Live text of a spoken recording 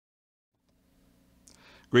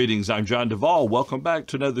Greetings, I'm John Duvall. Welcome back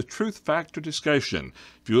to another Truth Factor discussion.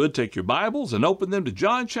 If you would, take your Bibles and open them to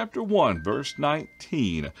John chapter 1, verse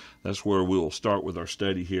 19. That's where we will start with our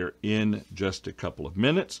study here in just a couple of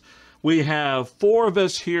minutes. We have four of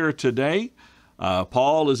us here today.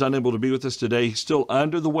 Paul is unable to be with us today. He's still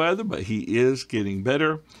under the weather, but he is getting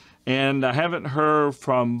better. And I haven't heard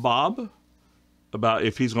from Bob about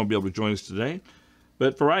if he's going to be able to join us today.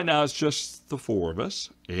 But for right now, it's just the four of us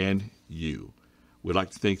and you. We'd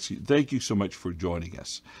like to thank you so much for joining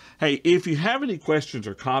us. Hey, if you have any questions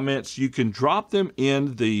or comments, you can drop them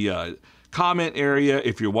in the comment area.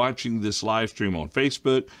 If you're watching this live stream on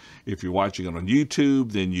Facebook, if you're watching it on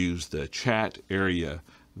YouTube, then use the chat area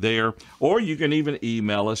there. Or you can even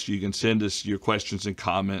email us. You can send us your questions and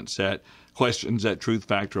comments at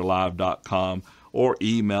questions@truthfactorlive.com or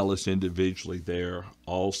email us individually there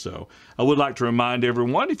also. I would like to remind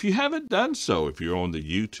everyone, if you haven't done so, if you're on the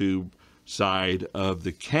YouTube side of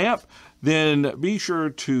the camp, then be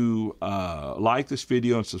sure to like this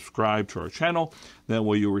video and subscribe to our channel. That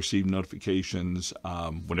way you'll receive notifications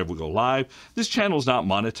whenever we go live. This channel is not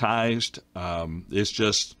monetized. It's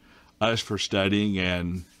just us for studying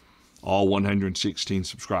and all 116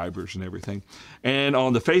 subscribers and everything. And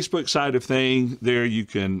on the Facebook side of things, there you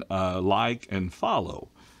can like and follow.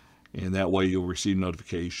 And that way you'll receive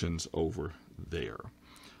notifications over there.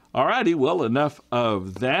 Alrighty, well, enough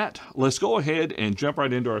of that. Let's go ahead and jump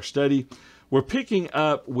right into our study. We're picking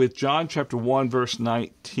up with John chapter 1, verse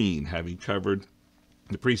 19. Having covered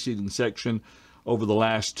the preceding section over the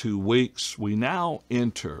last 2 weeks, we now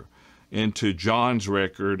enter into John's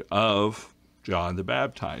record of John the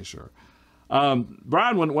Baptizer.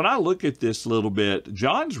 Brian, when I look at this a little bit,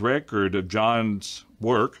 John's record of John's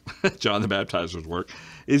work, John the Baptizer's work,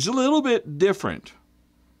 is a little bit different.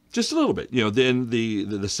 Just a little bit, than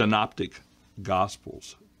the synoptic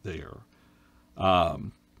gospels there. You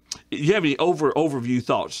have any overview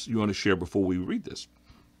thoughts you want to share before we read this?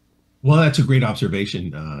 Well, that's a great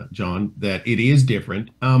observation, John, that it is different,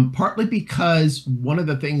 partly because one of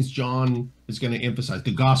the things John is going to emphasize,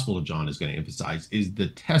 the Gospel of John is going to emphasize, is the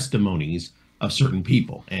testimonies of certain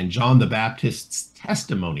people. And John the Baptist's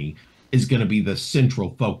testimony is going to be the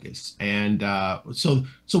central focus. And so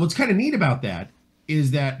what's kind of neat about that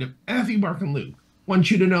is that Matthew, Mark, and Luke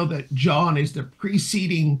want you to know that John is the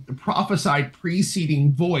prophesied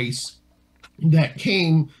preceding voice that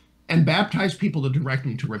came and baptized people to direct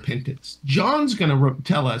them to repentance. John's going to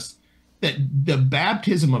tell us that the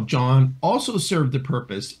baptism of John also served the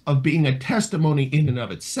purpose of being a testimony in and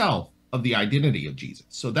of itself of the identity of Jesus.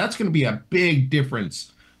 So that's going to be a big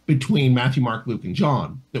difference between Matthew, Mark, Luke, and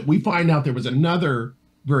John, that we find out there was another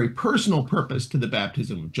very personal purpose to the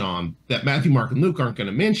baptism of John that Matthew, Mark, and Luke aren't going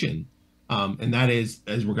to mention. And that is,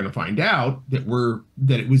 as we're going to find out,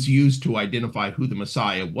 that it was used to identify who the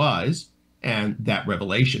Messiah was and that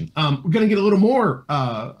revelation. We're going to get a little more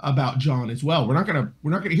about John as well. We're not going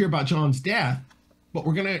to hear about John's death, but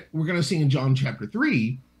we're going to see in John chapter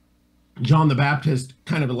 3, John the Baptist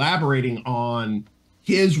kind of elaborating on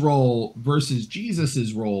his role versus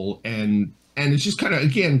Jesus's role, and it's just kind of,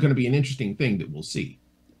 again, going to be an interesting thing that we'll see.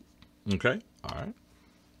 Okay. All right.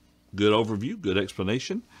 Good overview. Good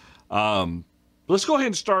explanation. Let's go ahead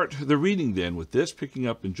and start the reading then with this, picking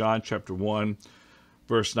up in John chapter 1,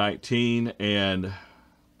 verse 19. And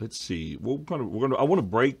let's see. I want to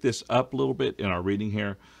break this up a little bit in our reading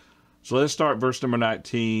here. So let's start verse number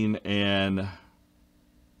 19 and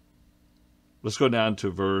let's go down to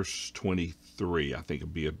verse 23. I think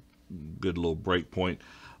it'd be a good little break point.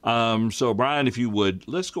 So Brian, if you would,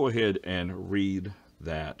 let's go ahead and read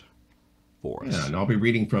that for us. Yeah, and I'll be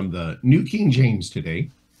reading from the New King James today.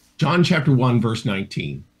 John chapter 1, verse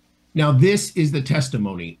 19. Now this is the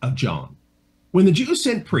testimony of John. When the Jews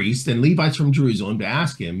sent priests and Levites from Jerusalem to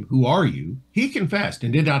ask him, "Who are you?" he confessed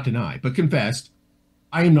and did not deny, but confessed,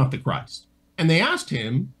 "I am not the Christ." And they asked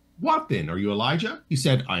him, "What then? Are you Elijah?" He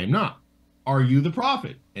said, "I am not." "Are you the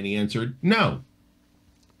prophet?" And he answered, "No."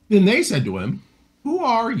 Then they said to him, "Who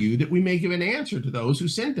are you that we may give an answer to those who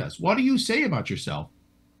sent us? What do you say about yourself?"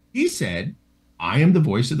 He said, "I am the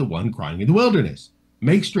voice of the one crying in the wilderness.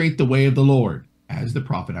 Make straight the way of the Lord, as the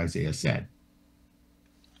prophet Isaiah said."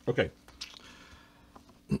 Okay.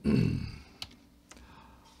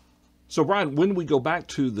 So, Brian, when we go back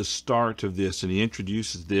to the start of this, and he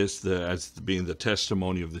introduces this as being the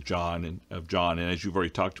testimony of John, and as you've already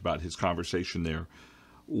talked about his conversation there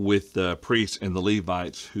with the priests and the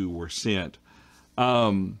Levites who were sent,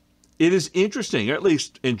 it is interesting, at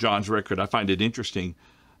least in John's record, I find it interesting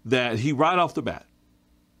that he right off the bat,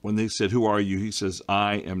 when they said, "Who are you?" he says,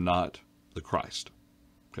 "I am not the Christ."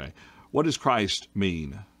 Okay. What does Christ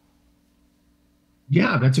mean?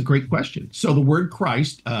 Yeah, that's a great question. So the word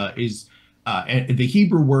Christ is and the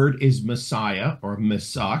Hebrew word is Messiah or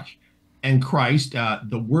Messiah, and Christ,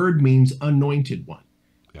 the word means anointed one.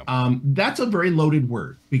 Yeah. That's a very loaded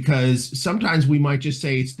word because sometimes we might just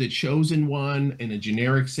say it's the chosen one in a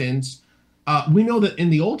generic sense. We know that in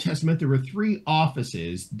the Old Testament, there were three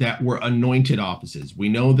offices that were anointed offices. We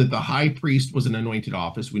know that the high priest was an anointed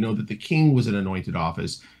office. We know that the king was an anointed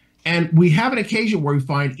office. And we have an occasion where we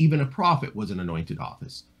find even a prophet was an anointed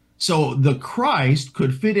office. So the Christ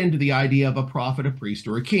could fit into the idea of a prophet, a priest,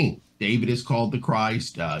 or a king. David is called the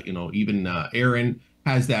Christ. Even Aaron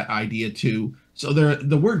has that idea too. So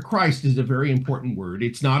the word Christ is a very important word.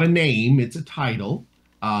 It's not a name, it's a title.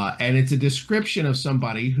 And it's a description of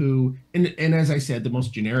somebody who, and as I said, the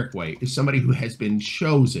most generic way is somebody who has been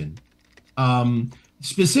chosen.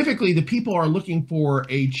 Specifically, the people are looking for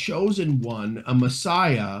a chosen one, a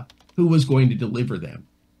Messiah who was going to deliver them.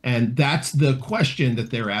 And that's the question that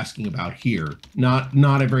they're asking about here. Not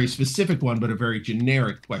a very specific one, but a very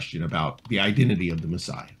generic question about the identity of the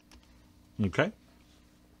Messiah. Okay.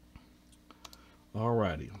 All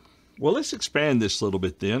righty. Well, let's expand this a little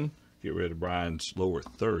bit then. Get rid of Brian's lower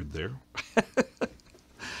third there.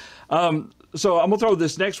 So I'm going to throw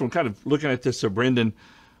this next one, kind of looking at this, Brendan.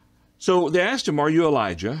 So they asked him, are you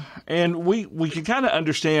Elijah? And we can kind of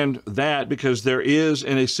understand that because there is,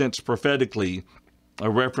 in a sense, prophetically, a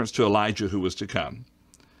reference to Elijah who was to come.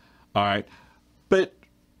 All right. But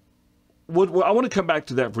I want to come back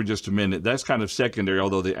to that for just a minute. That's kind of secondary,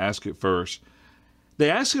 although they ask it first. They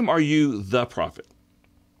ask him, are you the prophet?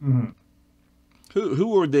 Mm-hmm.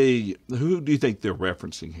 Who are they? Who do you think they're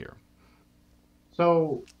referencing here?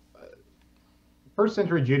 So, first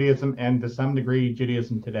century Judaism and to some degree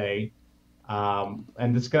Judaism today,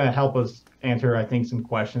 and this is going to help us answer, I think, some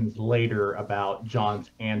questions later about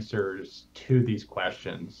John's answers to these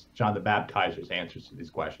questions, John the Baptizer's answers to these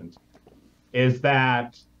questions, is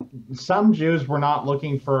that some Jews were not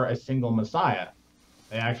looking for a single Messiah.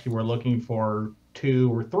 They actually were looking for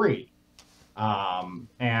two or three.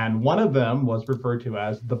 And one of them was referred to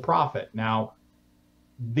as the prophet. Now,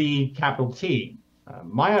 the capital T.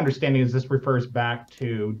 My understanding is this refers back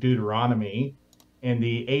to Deuteronomy in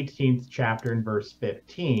the 18th chapter in verse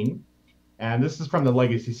 15. And this is from the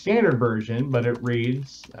Legacy Standard Version, but it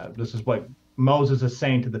reads, this is what Moses is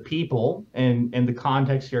saying to the people in the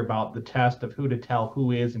context here about the test of who to tell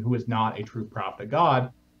who is and who is not a true prophet of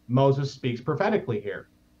God. Moses speaks prophetically here.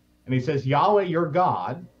 And he says, Yahweh, your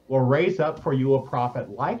God, will raise up for you a prophet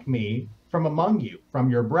like me from among you,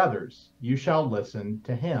 from your brothers. You shall listen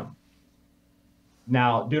to him.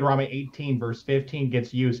 Now, Deuteronomy 18, verse 15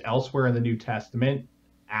 gets used elsewhere in the New Testament.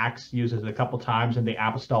 Acts uses it a couple times in the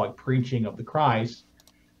apostolic preaching of the Christ.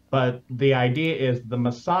 But the idea is the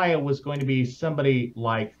Messiah was going to be somebody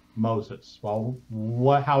like Moses. Well,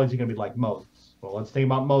 how is he going to be like Moses? Well, let's think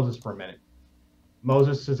about Moses for a minute.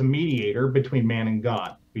 Moses is a mediator between man and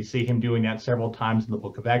God. We see him doing that several times in the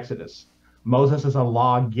book of Exodus. Moses is a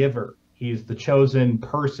lawgiver. He's the chosen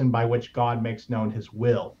person by which God makes known his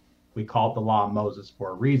will. We call it the law of Moses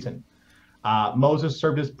for a reason. Moses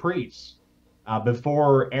served as priest.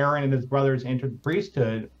 Before Aaron and his brothers entered the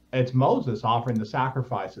priesthood, it's Moses offering the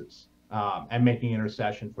sacrifices and making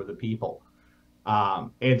intercession for the people.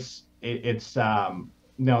 Those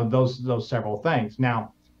several things.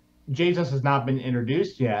 Now, Jesus has not been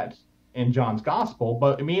introduced yet in John's gospel,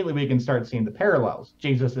 but immediately we can start seeing the parallels.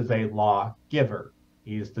 Jesus is a lawgiver.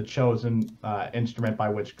 He is the chosen instrument by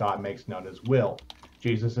which God makes known his will.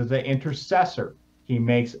 Jesus is an intercessor. He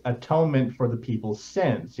makes atonement for the people's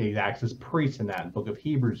sins. He acts as priest in that. The book of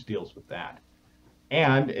Hebrews deals with that.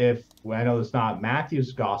 And I know it's not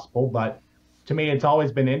Matthew's gospel, but to me, it's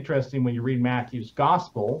always been interesting when you read Matthew's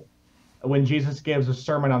gospel, when Jesus gives a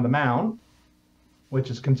Sermon on the Mount, which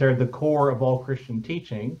is considered the core of all Christian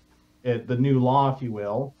teaching, the new law, if you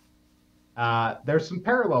will. There's some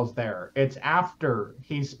parallels there. It's after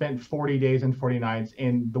he spent 40 days and 40 nights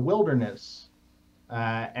in the wilderness,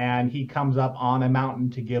 and he comes up on a mountain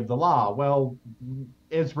to give the law. Well,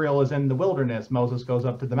 Israel is in the wilderness. Moses goes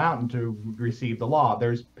up to the mountain to receive the law.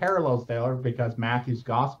 There's parallels there because Matthew's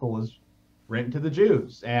gospel is written to the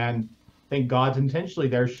Jews. And I think God's intentionally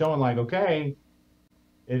there showing like, okay,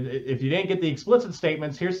 if you didn't get the explicit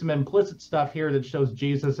statements, here's some implicit stuff here that shows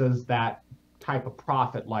Jesus as that type of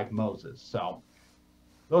prophet like Moses. So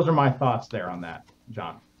those are my thoughts there on that,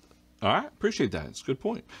 John. All right. Appreciate that. It's a good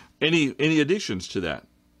point. Any additions to that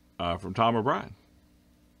from Tom or Brian?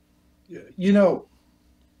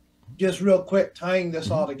 Just real quick, tying this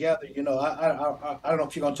all together, I don't know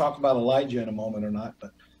if you're going to talk about Elijah in a moment or not,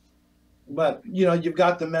 but you've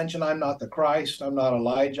got to mention, I'm not the Christ, I'm not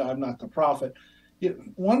Elijah, I'm not the prophet.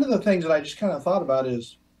 one of the things that I just kind of thought about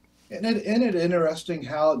is, isn't it interesting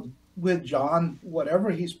how with John, whatever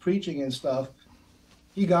he's preaching and stuff,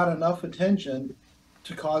 he got enough attention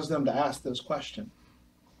to cause them to ask this question.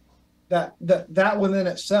 That within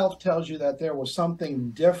itself tells you that there was something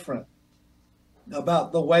different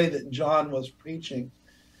about the way that John was preaching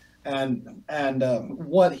and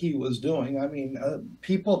what he was doing. I mean,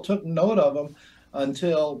 people took note of him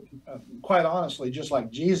until, quite honestly, just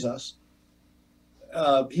like Jesus,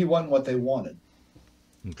 he wasn't what they wanted.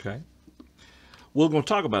 Okay. We're going to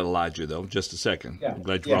talk about Elijah, though, in just a second. Yeah. I'm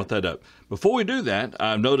glad you brought that up. Before we do that,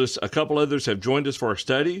 I've noticed a couple others have joined us for our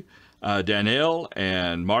study. Danielle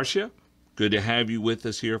and Marcia, good to have you with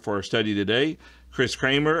us here for our study today. Chris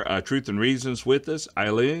Kramer, Truth and Reasons with us.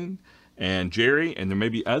 Eileen and Jerry, and there may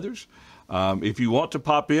be others. If you want to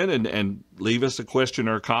pop in and leave us a question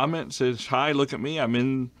or a comment, says, hi, look at me, I'm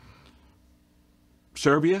in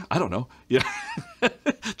Serbia. I don't know. Yeah.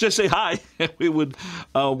 Just say hi.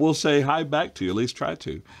 We'll say hi back to you, at least try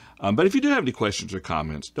to. But if you do have any questions or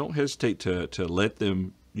comments, don't hesitate to let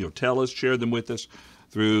them, tell us, share them with us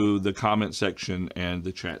through the comment section and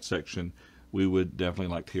the chat section. We would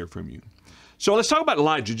definitely like to hear from you. So let's talk about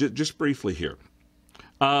Elijah just briefly here.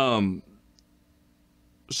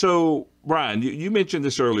 So Brian, you mentioned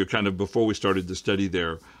this earlier, kind of before we started the study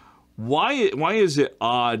there. Why is it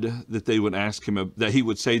odd that they would ask him, that he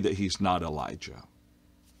would say that he's not Elijah?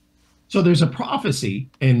 So there's a prophecy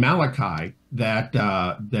in Malachi that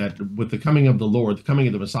with the coming of the Lord, the coming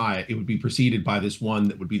of the Messiah, it would be preceded by this one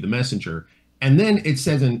that would be the messenger. And then it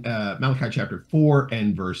says in Malachi chapter 4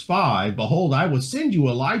 and verse 5, behold, I will send you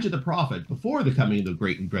Elijah the prophet before the coming of the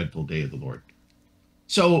great and dreadful day of the Lord.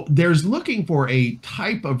 So there's looking for a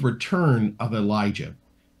type of return of Elijah.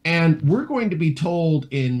 And we're going to be told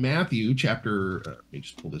in Matthew chapter, let me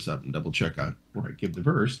just pull this up and double check before I give the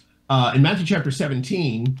verse. In Matthew chapter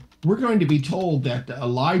 17, we're going to be told that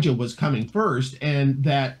Elijah was coming first, and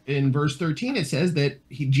that in verse 13 it says that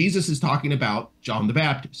Jesus is talking about John the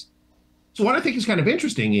Baptist. So what I think is kind of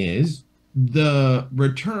interesting is the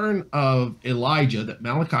return of Elijah that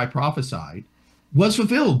Malachi prophesied was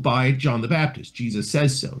fulfilled by John the Baptist. Jesus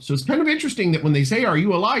says so. So it's kind of interesting that when they say, are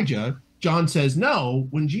you Elijah? John says no,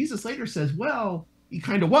 when Jesus later says, well, he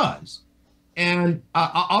kind of was. And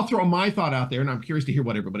I'll throw my thought out there, and I'm curious to hear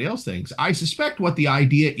what everybody else thinks. I suspect what the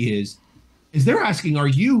idea is they're asking, are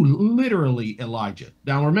you literally Elijah?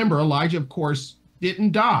 Now, remember, Elijah, of course,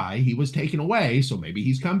 didn't die. He was taken away, so maybe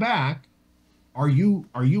he's come back. Are you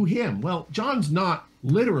him? Well, John's not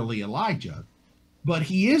literally Elijah, but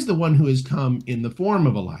he is the one who has come in the form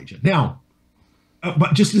of Elijah. Now,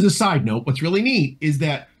 but just as a side note, what's really neat is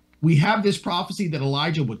that we have this prophecy that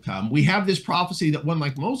Elijah would come. We have this prophecy that one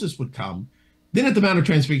like Moses would come. Then at the Mount of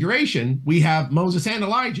Transfiguration, we have Moses and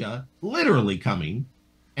Elijah literally coming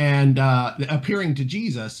and appearing to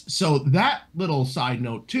Jesus. So that little side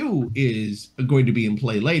note, too, is going to be in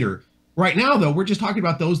play later. Right now, though, we're just talking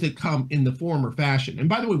about those that come in the form or fashion. And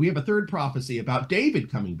by the way, we have a third prophecy about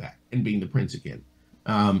David coming back and being the prince again.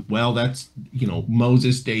 Well, that's,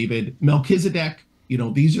 Moses, David, Melchizedek.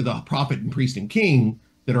 These are the prophet and priest and king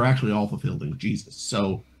that are actually all fulfilled in Jesus.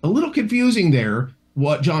 So a little confusing there,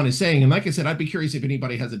 what John is saying. And like I said, I'd be curious if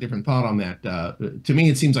anybody has a different thought on that. To me,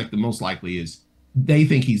 it seems like the most likely is they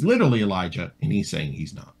think he's literally Elijah, and he's saying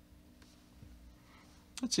he's not.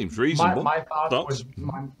 That seems reasonable. My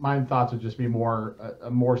thoughts would just be a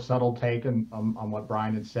more subtle take on what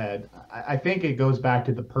Brian had said. I think it goes back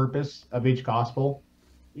to the purpose of each gospel.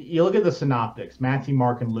 You look at the synoptics, Matthew,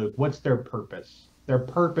 Mark, and Luke. What's their purpose? Their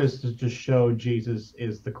purpose is to show Jesus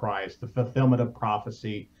is the Christ, the fulfillment of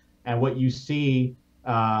prophecy. And what you see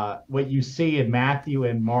in Matthew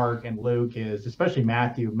and Mark and Luke is, especially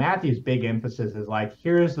Matthew's big emphasis is like,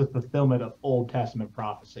 here's the fulfillment of Old Testament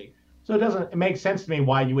prophecy. So it makes sense to me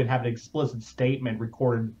why you would have an explicit statement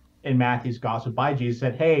recorded in Matthew's gospel by Jesus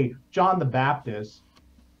that, hey, John the Baptist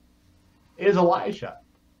is Elijah.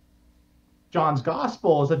 John's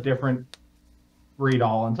gospel is a different read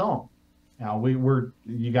all on its own. Now,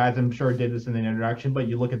 you guys, I'm sure, did this in the introduction, but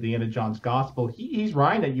you look at the end of John's gospel, he's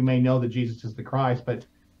right that you may know that Jesus is the Christ, but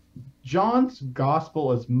John's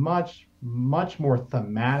gospel is much, much more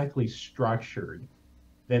thematically structured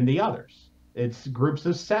than the others. It's groups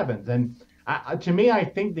of sevens. And to me, I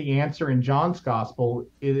think the answer in John's gospel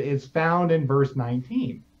is found in verse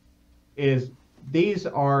 19, they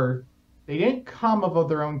didn't come of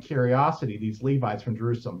their own curiosity, these Levites from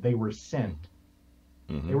Jerusalem. They were sent.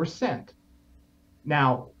 Mm-hmm. They were sent.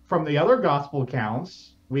 Now, from the other gospel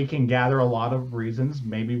accounts, we can gather a lot of reasons,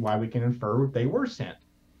 maybe why we can infer they were sent.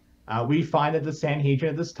 We find that the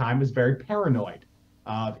Sanhedrin at this time is very paranoid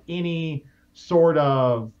of any sort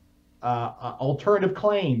of alternative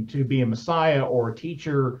claim to be a Messiah or a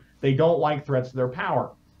teacher. They don't like threats to their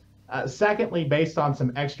power. Secondly, based on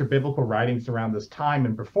some extra biblical writings around this time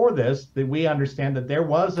and before this, that we understand that there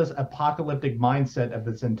was this apocalyptic mindset of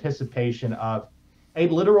this anticipation of a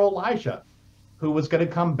literal Elijah who was going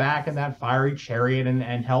to come back in that fiery chariot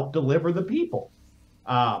and help deliver the people.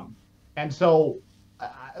 And so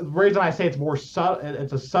the reason I say it's more subtle,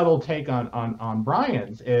 it's a subtle take on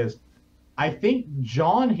Brian's, is I think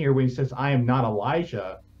John here, when he says, I am not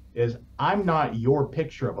Elijah, is I'm not your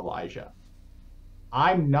picture of Elijah.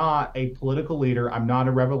 I'm not a political leader. I'm not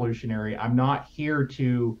a revolutionary. I'm not here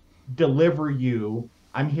to deliver you.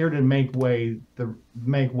 I'm here to make way the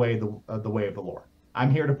way of the Lord. I'm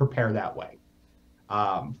here to prepare that way.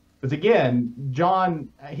 But again, John,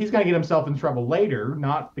 he's going to get himself in trouble later,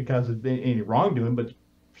 not because of any wrongdoing, but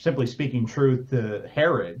simply speaking truth to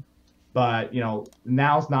Herod. But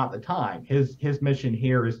now's not the time. His mission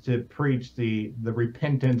here is to preach the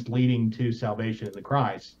repentance leading to salvation in the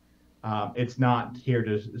Christ. It's not here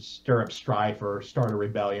to stir up strife or start a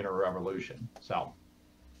rebellion or a revolution. So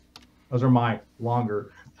those are my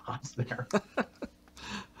longer thoughts there.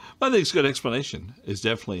 I think it's a good explanation. It's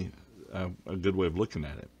definitely a good way of looking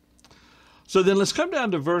at it. So then let's come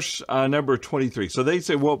down to verse number 23. So they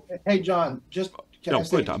say, well... Hey, John, just can I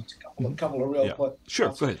say Tom. a couple of real quick...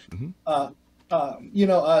 Sure, thoughts? go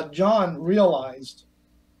ahead. John realized...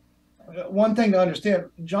 one thing to understand,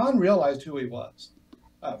 John realized who he was.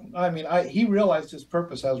 He realized his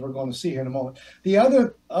purpose, as we're going to see here in a moment. The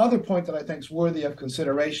other point that I think is worthy of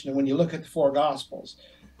consideration, and when you look at the four Gospels,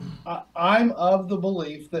 I'm of the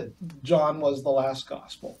belief that John was the last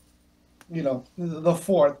Gospel, the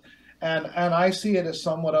fourth, and I see it as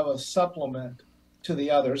somewhat of a supplement to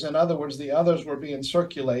the others. In other words, the others were being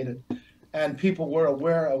circulated, and people were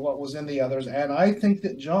aware of what was in the others. And I think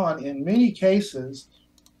that John, in many cases,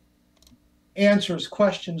 answers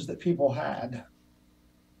questions that people had,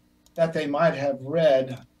 that they might have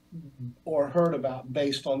read or heard about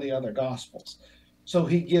based on the other Gospels. So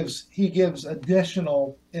he gives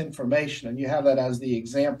additional information, and you have that as the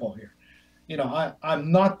example here.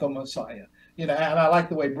 I'm not the Messiah, and I like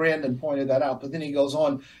the way Brandon pointed that out. But then he goes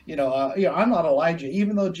on, I'm not Elijah,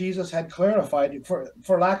 even though Jesus had clarified,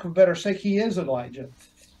 for lack of a better sake, he is Elijah.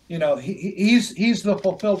 He's the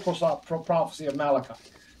fulfilled prophecy of Malachi,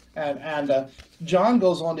 and John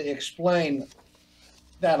goes on to explain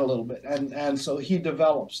that a little bit, and so he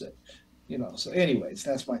develops it, So, anyways,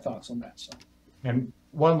 that's my thoughts on that. So. And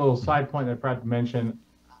one little side point that I forgot to mention,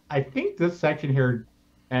 I think this section here,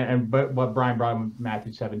 but what Brian brought in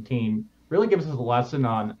Matthew 17, really gives us a lesson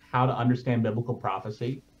on how to understand biblical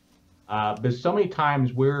prophecy. There's so many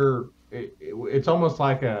times it's almost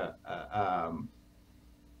like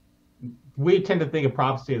we tend to think of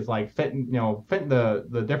prophecy as like fitting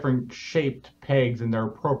the different shaped pegs in their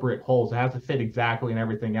appropriate holes. It has to fit exactly and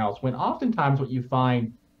everything else. When oftentimes what you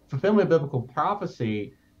find, fulfillment of biblical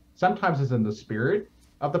prophecy sometimes is in the spirit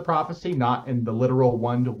of the prophecy, not in the literal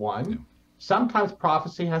one-to-one. Yeah. Sometimes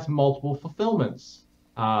prophecy has multiple fulfillments.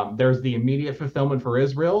 There's the immediate fulfillment for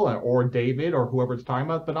Israel or David or whoever it's talking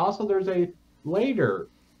about, but also there's a later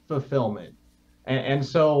fulfillment. And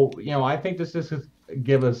so, I think this is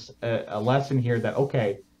give us a lesson here that,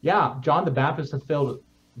 okay, yeah, John the Baptist fulfilled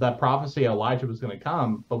that prophecy Elijah was going to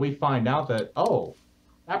come, but we find out that,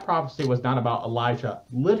 that prophecy was not about Elijah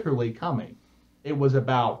literally coming. It was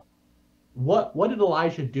about what did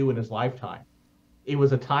Elijah do in his lifetime? It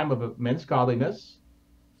was a time of immense godliness.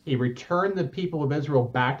 He returned the people of Israel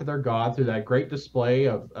back to their God through that great display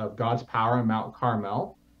of God's power on Mount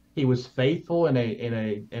Carmel. He was faithful in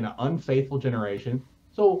an unfaithful generation.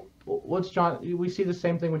 So what's John? We see the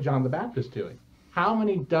same thing with John the Baptist doing. How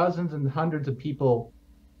many dozens and hundreds of people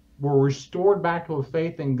were restored back to a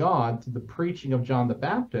faith in God through the preaching of John the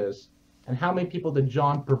Baptist? And how many people did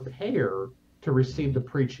John prepare to receive the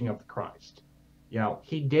preaching of the Christ?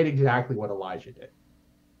 He did exactly what Elijah did.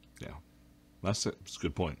 Yeah, that's a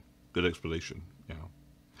good point. Good explanation. Yeah.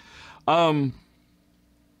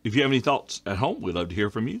 If you have any thoughts at home, we'd love to hear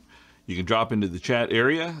from you. You can drop into the chat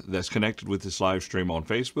area that's connected with this live stream on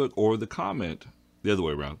Facebook, or the other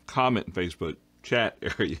way around, comment in Facebook, chat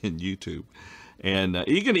area in YouTube. And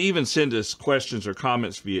you can even send us questions or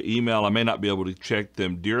comments via email. I may not be able to check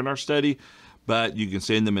them during our study, but you can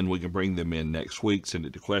send them and we can bring them in next week. Send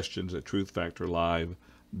it to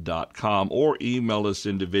questions@truthfactorlive.com, or email us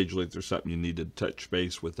individually if there's something you need to touch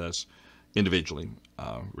base with us individually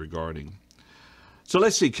regarding. So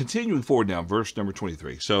let's see, continuing forward now, verse number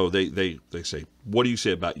 23. So they say, what do you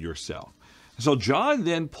say about yourself? So John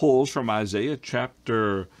then pulls from Isaiah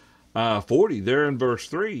chapter 40, there in verse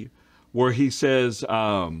 3, where he says,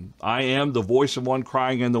 I am the voice of one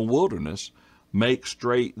crying in the wilderness, make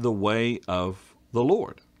straight the way of the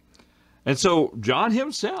Lord. And so John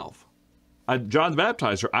himself, John the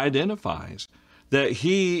Baptizer, identifies that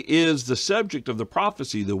he is the subject of the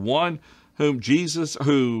prophecy, the one who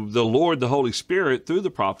the Lord, the Holy Spirit, through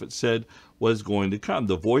the prophet said was going to come.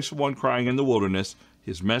 The voice of one crying in the wilderness,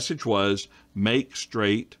 his message was, make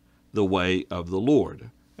straight the way of the Lord.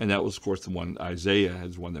 And that was, of course, the one Isaiah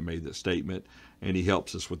is one that made that statement, and he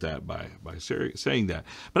helps us with that by saying that.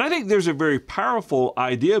 But I think there's a very powerful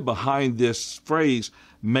idea behind this phrase,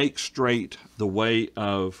 make straight the way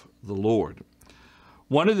of the Lord.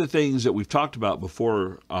 One of the things that we've talked about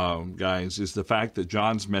before, guys, is the fact that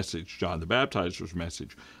John's message, John the Baptizer's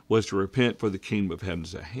message, was to repent, for the kingdom of heaven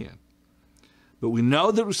is at hand. But we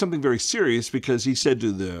know that it was something very serious, because he said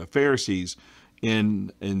to the Pharisees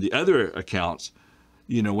in the other accounts,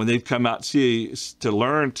 when they'd come out to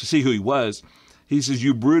see who he was, he says,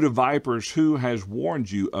 you brood of vipers, who has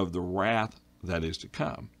warned you of the wrath that is to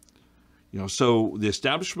come? So the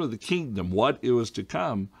establishment of the kingdom, what it was to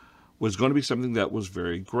come, was going to be something that was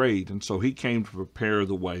very great. And so he came to prepare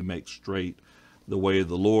the way, make straight the way of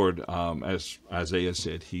the Lord, as Isaiah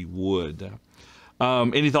said he would.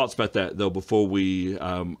 Any thoughts about that, though, before we,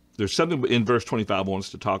 there's something in verse 25 I want us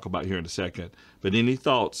to talk about here in a second, but any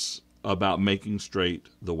thoughts about making straight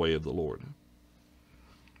the way of the Lord?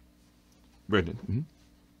 Brendan?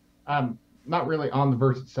 Mm-hmm. Not really on the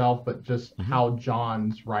verse itself, but just how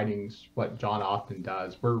John's writings, what John often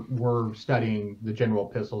does. We're studying the general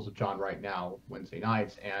epistles of John right now, Wednesday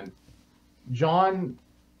nights, and John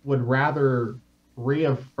would rather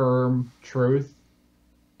reaffirm truth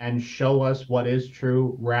and show us what is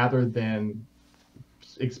true rather than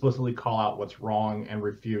explicitly call out what's wrong and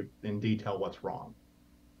refute in detail what's wrong.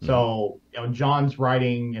 So, John's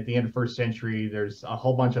writing at the end of first century, there's a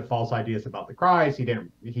whole bunch of false ideas about the Christ. He didn't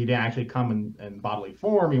actually come in bodily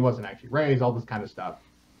form. He wasn't actually raised, all this kind of stuff.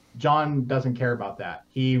 John doesn't care about that.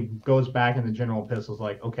 He goes back in the general epistles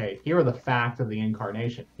like, okay, here are the facts of the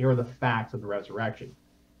incarnation. Here are the facts of the resurrection.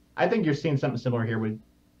 I think you're seeing something similar here with,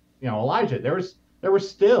 Elijah. There was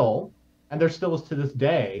still, and there still is to this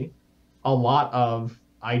day, a lot of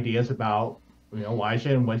ideas about,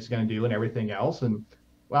 Elijah and what he's going to do and everything else. And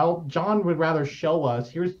well, John would rather show us,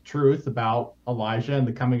 here's the truth about Elijah and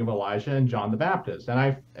the coming of Elijah and John the Baptist.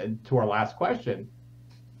 And to our last question,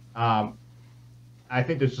 I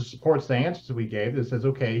think this just supports the answers that we gave. That says,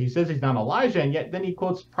 okay, he says he's not Elijah, and yet then he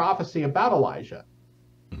quotes prophecy about Elijah.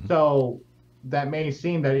 Mm-hmm. So that may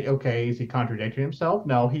seem that, okay, is he contradicting himself?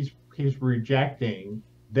 No, he's rejecting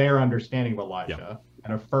their understanding of Elijah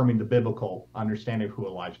and affirming the biblical understanding of who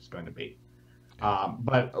Elijah is going to be.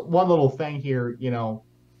 But one little thing here,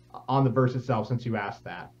 on the verse itself, since you asked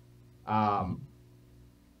that,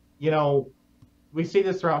 we see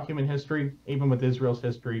this throughout human history, even with Israel's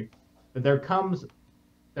history, that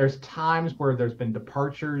there's times where there's been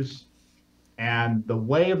departures, and the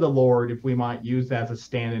way of the Lord, if we might use that as a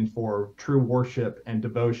stand-in for true worship and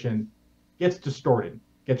devotion, gets distorted,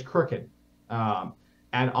 gets crooked. And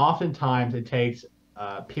oftentimes it takes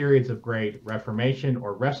periods of great reformation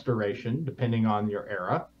or restoration, depending on your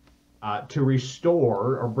era, to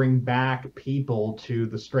restore or bring back people to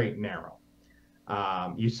the straight and narrow.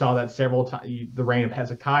 You saw that several times, the reign of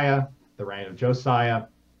Hezekiah, the reign of Josiah.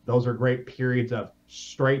 Those are great periods of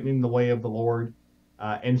straightening the way of the Lord.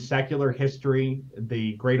 In secular history,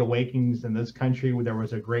 the great awakenings in this country, where there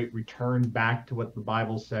was a great return back to what the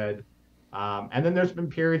Bible said. And then there's been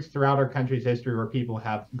periods throughout our country's history where people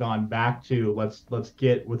have gone back to let's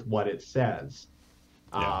get with what it says.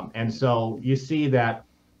 And so you see that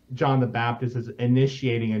John the Baptist is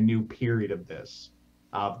initiating a new period of this.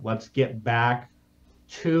 Let's get back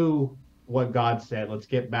to what God said. Let's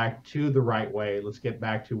get back to the right way. Let's get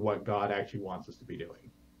back to what God actually wants us to be doing.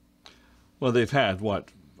 Well, they've had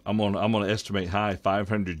I'm going to estimate high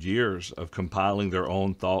 500 years of compiling their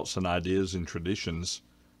own thoughts and ideas and traditions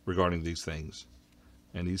regarding these things.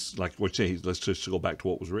 And he's like, let's just go back to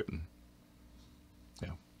what was written.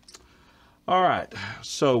 Yeah. All right.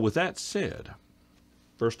 So with that said,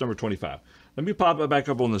 verse number 25. Let me pop it back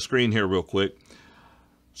up on the screen here real quick.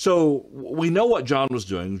 So we know what John was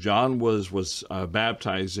doing. John was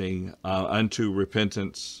baptizing unto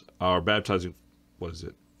repentance, or baptizing,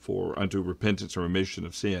 unto repentance and remission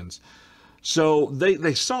of sins. So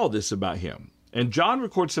they saw this about him. And John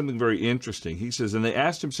records something very interesting. He says, and they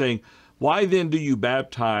asked him, saying, why then do you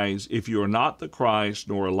baptize if you are not the Christ,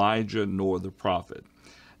 nor Elijah, nor the prophet?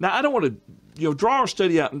 Now, I don't want to draw our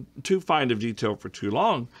study out in too fine of detail for too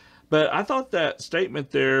long, but I thought that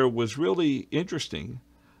statement there was really interesting.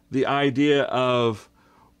 The idea of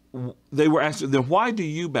they were asking them, why do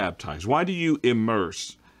you baptize? Why do you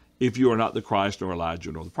immerse if you are not the Christ nor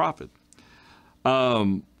Elijah nor the prophet?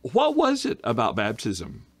 What was it about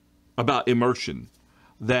baptism, about immersion,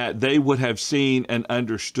 that they would have seen and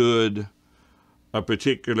understood a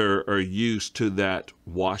particular or use to that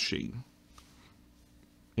washing?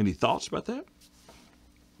 Any thoughts about that?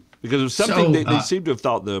 Because it was something they seem to have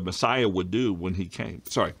thought the Messiah would do when he came.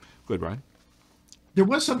 Sorry, go ahead, Ryan. There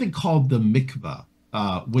was something called the mikvah,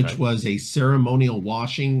 which was a ceremonial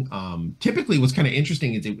washing. Typically, what's kind of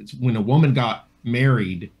interesting is it was when a woman got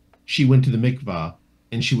married, she went to the mikvah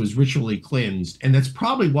and she was ritually cleansed. And that's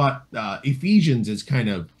probably what Ephesians is kind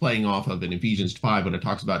of playing off of in Ephesians 5 when it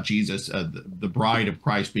talks about Jesus, the bride of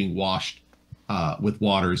Christ being washed with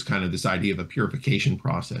water, is kind of this idea of a purification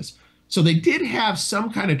process. So they did have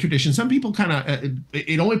some kind of tradition. Some people kind of,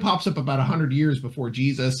 it only pops up about 100 years before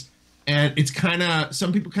Jesus. And it's kind of,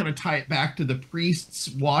 some people kind of tie it back to the priests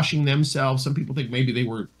washing themselves. Some people think maybe they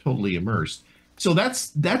were totally immersed. So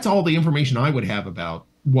that's all the information I would have about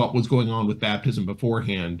what was going on with baptism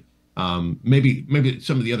beforehand. Maybe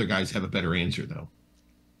some of the other guys have a better answer though.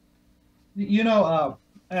 You know,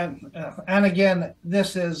 and again,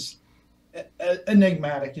 this is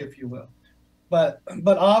enigmatic, if you will, but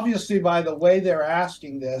obviously by the way they're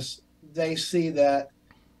asking this, they see that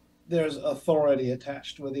there's authority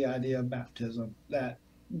attached with the idea of baptism. I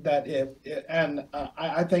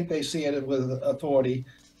think they see it with authority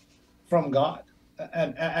from God.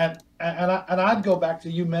 And I'd go back to,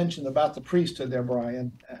 you mentioned about the priesthood there,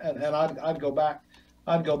 Brian, and I'd go back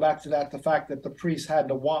to that, the fact that the priests had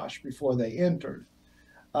to wash before they entered,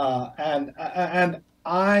 and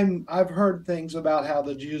I've heard things about how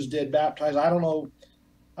the Jews did baptize. I don't know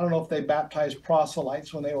if they baptized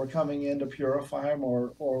proselytes when they were coming in to purify them,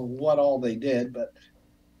 or what all they did,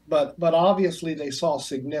 but obviously they saw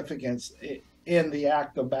significance in the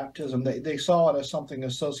act of baptism. They saw it as something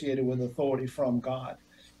associated with authority from God.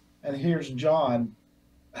 And here's John,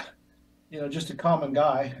 just a common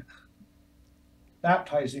guy,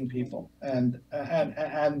 baptizing people, and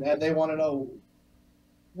they want to know,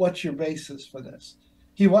 what's your basis for this?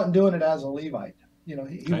 He wasn't doing it as a Levite. He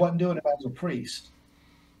wasn't doing it as a priest.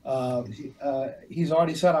 He's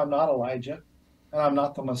already said, I'm not Elijah and I'm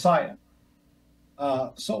not the Messiah.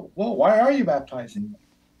 So why are you baptizing me?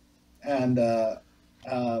 And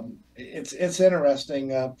it's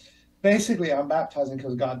interesting. Basically, I'm baptizing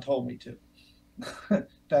because God told me to.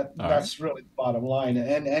 That's really the bottom line.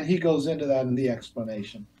 And he goes into that in the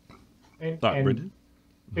explanation.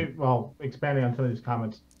 Well, expanding on some of these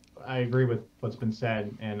comments, I agree with what's been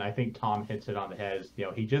said, and I think Tom hits it on the head.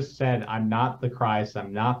 He just said, I'm not the Christ,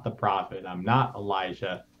 I'm not the prophet, I'm not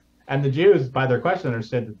Elijah. And the Jews, by their question,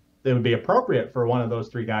 understood that it would be appropriate for one of those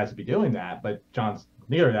three guys to be doing that, but John's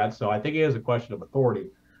neither that, so I think it is a question of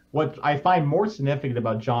authority. What I find more significant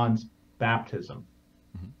about John's baptism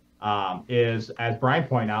is, as Brian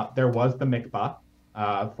pointed out, there was the mikvah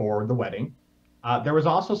for the wedding. There was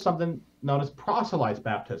also something known as proselytes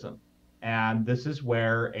baptism. And this is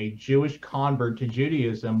where a Jewish convert to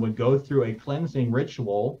Judaism would go through a cleansing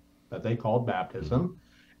ritual that they called baptism,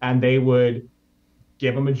 and they would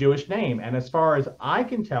give them a Jewish name. And as far as I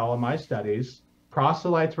can tell in my studies,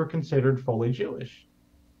 proselytes were considered fully Jewish,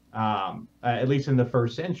 at least in the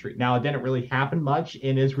first century. Now, it didn't really happen much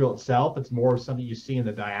in Israel itself. It's more something you see in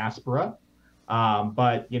the diaspora.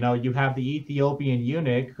 But, you have the Ethiopian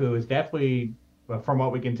eunuch, who is definitely, from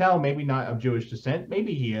what we can tell, maybe not of Jewish descent.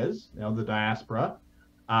 Maybe he is, the diaspora.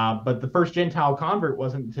 But the first Gentile convert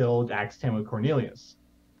wasn't until Acts 10 with Cornelius.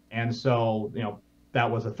 And so, that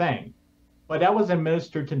was a thing. But that was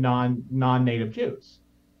administered to non-native Jews.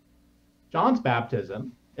 John's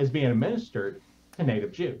baptism is being administered to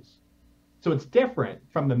native Jews. So it's different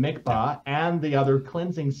from the mikvah and the other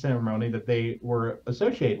cleansing ceremony that they were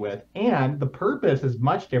associated with. And the purpose is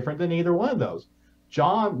much different than either one of those.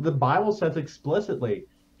 John, the Bible says explicitly,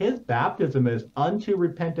 his baptism is unto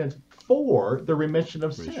repentance for the remission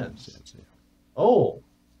of sins. Oh,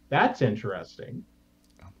 that's interesting.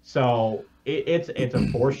 So it's a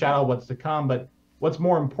foreshadow of what's to come. But what's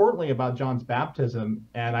more importantly about John's baptism,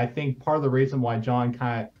 and I think part of the reason why John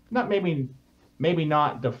kind of, maybe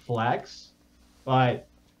not deflects, but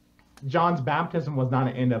John's baptism was not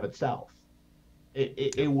an end of itself.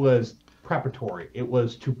 It was preparatory. It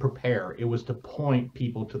was to prepare. It was to point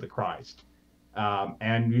people to the Christ.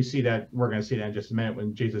 And you see that, we're going to see that in just a minute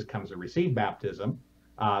when Jesus comes to receive baptism.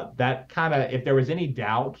 That kind of, if there was any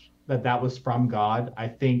doubt that was from God, I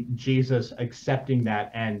think Jesus accepting that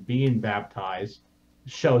and being baptized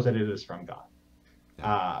shows that it is from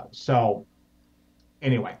God. So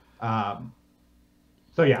anyway,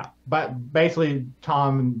 So yeah, but basically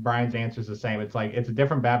Tom and Brian's answer is the same. It's like it's a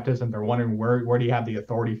different baptism. They're wondering where do you have the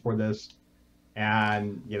authority for this?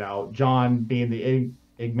 And John, being the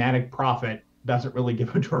enigmatic prophet, doesn't really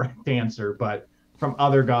give a direct answer, but from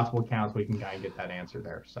other gospel accounts, we can kind of get that answer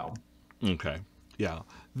there. So Okay, yeah.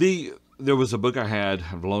 There was a book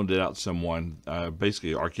I've loaned it out to someone,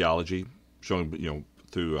 basically archaeology, showing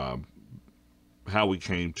through how we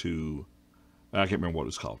came to. I can't remember what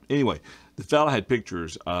it's called. Anyway, the fellow had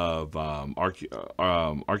pictures of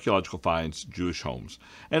archaeological finds, Jewish homes.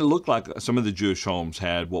 And it looked like some of the Jewish homes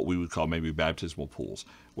had what we would call maybe baptismal pools,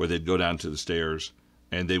 where they'd go down to the stairs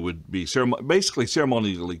and they would be basically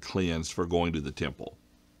ceremonially cleansed for going to the temple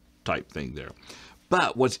type thing there.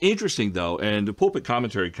 But what's interesting, though, and the pulpit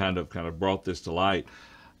commentary kind of brought this to light,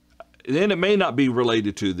 and it may not be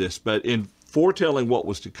related to this, but in foretelling what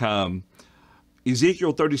was to come,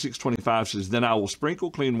 Ezekiel 36:25 says, "Then I will sprinkle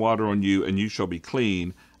clean water on you, and you shall be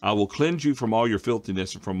clean. I will cleanse you from all your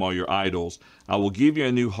filthiness and from all your idols. I will give you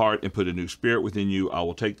a new heart and put a new spirit within you. I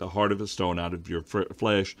will take the heart of a stone out of your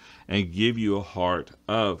flesh and give you a heart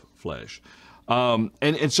of flesh."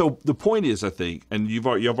 And so the point is, I think, and you've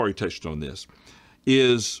already touched on this,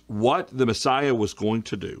 is what the Messiah was going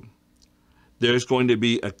to do. There's going to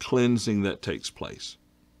be a cleansing that takes place.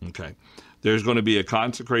 Okay. There's going to be a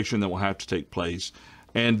consecration that will have to take place.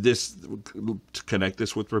 And this, to connect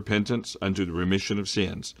this with repentance unto the remission of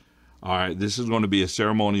sins. All right, this is going to be a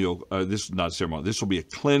ceremonial, this is not ceremonial, this will be a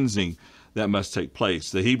cleansing that must take place.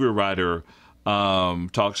 The Hebrew writer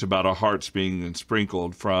talks about our hearts being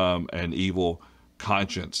sprinkled from an evil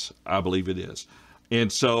conscience, I believe it is.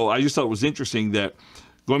 And so I just thought it was interesting that,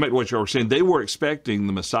 going back to what you were saying, they were expecting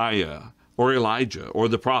the Messiah or Elijah or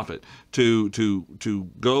the prophet to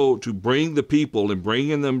go to bring the people and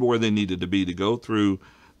bringing them where they needed to be, to go through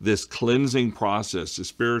this cleansing process, the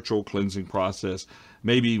spiritual cleansing process,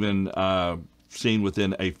 maybe even seen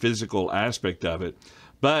within a physical aspect of it.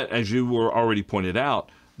 But as you were already pointed out,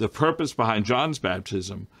 the purpose behind John's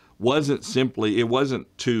baptism wasn't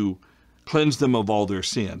to cleanse them of all their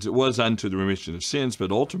sins. It was unto the remission of sins,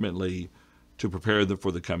 but ultimately to prepare them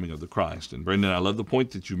for the coming of the Christ. And Brendan, I love the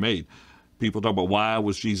point that you made. People talk about, why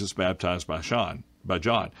was Jesus baptized by John?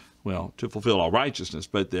 Well, to fulfill all righteousness,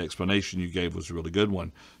 but the explanation you gave was a really good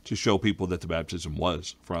one, to show people that the baptism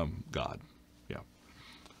was from God. Yeah.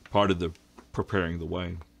 Part of the preparing the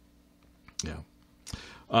way. Yeah.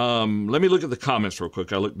 Let me look at the comments real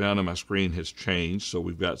quick. I looked down and my screen has changed, so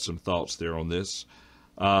we've got some thoughts there on this.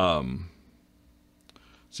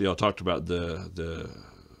 See, I talked about the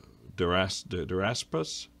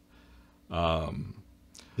diasporas.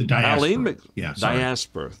 The diaspora.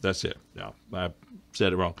 Diaspora. That's it. Yeah, I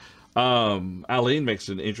said it wrong. Aline makes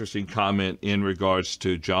an interesting comment in regards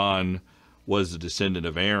to John was the descendant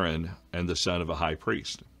of Aaron and the son of a high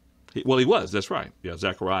priest. He was. That's right. Yeah,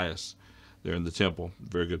 Zacharias there in the temple.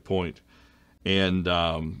 Very good point. And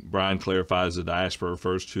Brian clarifies the diaspora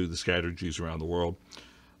refers to the scattered Jews around the world.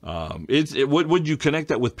 Would you connect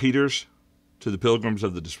that with Peter's to the pilgrims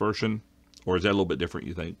of the dispersion, or is that a little bit different,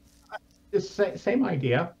 you think? It's same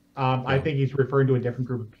idea. I think he's referring to a different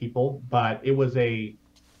group of people, but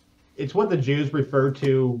it's what the Jews refer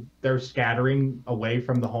to their scattering away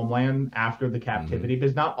from the homeland after the captivity,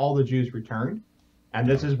 because not all the Jews returned. And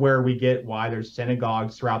this is where we get why there's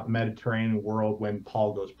synagogues throughout the Mediterranean world when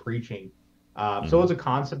Paul goes preaching. So it's a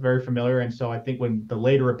concept very familiar. And so I think when the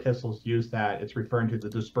later epistles use that, it's referring to the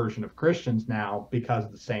dispersion of Christians now because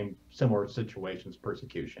of the similar situations,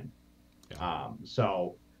 persecution.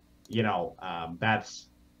 That's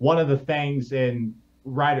one of the things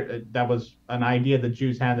that was an idea the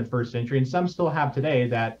Jews had in the first century, and some still have today,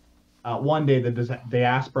 that one day the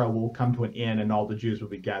diaspora will come to an end and all the Jews will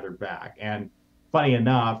be gathered back. And funny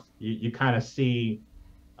enough, you kind of see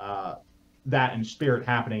that in spirit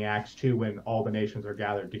happening in Acts 2 when all the nations are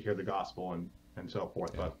gathered to hear the gospel and so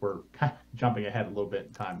forth. But we're kind of jumping ahead a little bit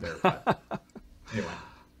in time there. But anyway.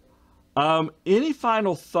 Any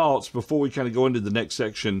final thoughts before we kind of go into the next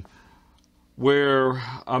section?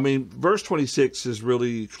 Verse 26 is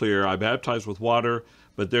really clear. I baptize with water,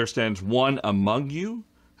 but there stands one among you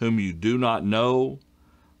whom you do not know.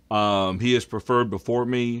 He is preferred before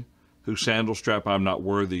me, whose sandal strap I'm not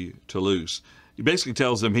worthy to loose. He basically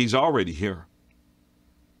tells them he's already here.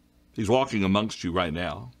 He's walking amongst you right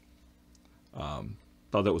now.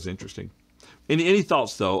 Thought that was interesting. Any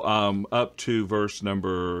thoughts, though, up to verse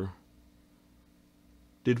number...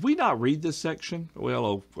 Did we not read this section?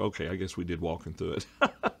 Well, okay, I guess we did walking through it.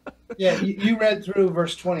 Yeah, you read through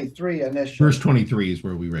verse 23 initially. Verse 23 is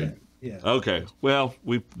where we read. Yeah. Okay, well,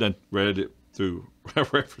 we've read it through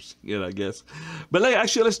referencing it, I guess. But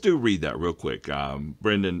actually, let's read that real quick.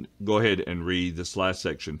 Brendan, go ahead and read this last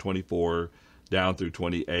section, 24 down through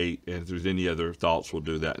 28. And if there's any other thoughts, we'll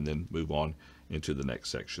do that and then move on into the next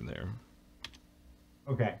section there.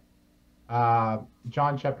 Okay.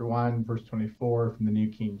 John chapter 1, verse 24 from the New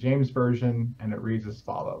King James Version, and it reads as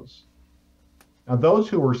follows. Now those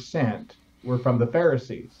who were sent were from the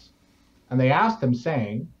Pharisees, and they asked him,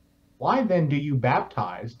 saying, Why then do you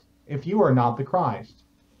baptize, if you are not the Christ,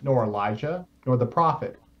 nor Elijah, nor the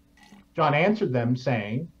prophet? John answered them,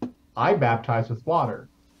 saying, I baptize with water,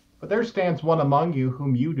 but there stands one among you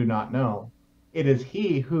whom you do not know. It is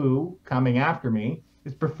he who, coming after me,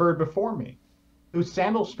 is preferred before me, whose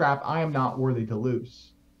sandal strap I am not worthy to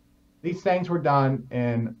loose. These things were done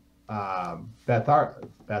in Bethabara,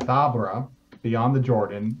 beyond the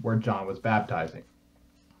Jordan, where John was baptizing.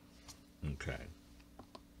 Okay.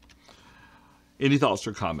 Any thoughts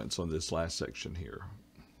or comments on this last section here?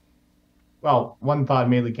 Well, one thought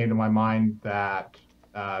immediately came to my mind that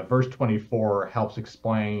verse 24 helps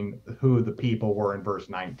explain who the people were in verse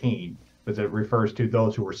 19, because it refers to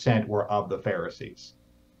those who were sent were of the Pharisees.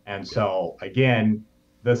 And so, again,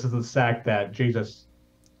 this is the sect that Jesus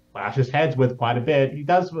lashes heads with quite a bit. He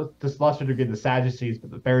does with this lesser degree the Sadducees, but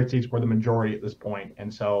the Pharisees were the majority at this point.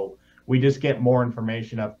 And so we just get more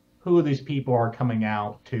information of who these people are coming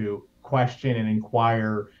out to question and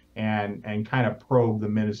inquire and kind of probe the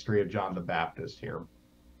ministry of John the Baptist here.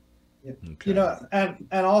 Yeah. Okay. You know, and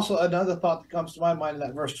also another thought that comes to my mind in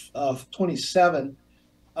that verse of 27,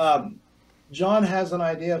 John has an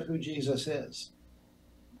idea of who Jesus is.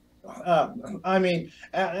 I mean,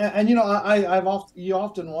 and you know, you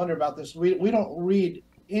often wonder about this. We don't read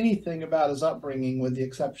anything about his upbringing, with the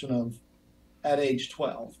exception of at age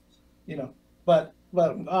 12, you know. But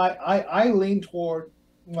I lean toward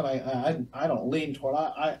what I don't lean toward.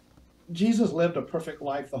 Jesus lived a perfect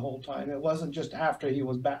life the whole time. It wasn't just after he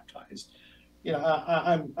was baptized. You know,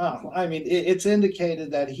 I mean, it's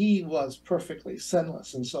indicated that he was perfectly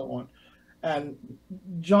sinless and so on. And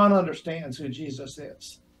John understands who Jesus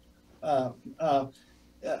is.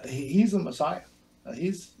 He's the Messiah.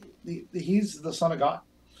 He's the Son of God,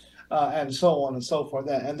 and so on and so forth.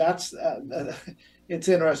 And that's it's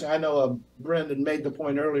interesting. I know Brendan made the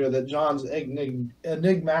point earlier that John's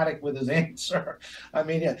enigmatic with his answer. I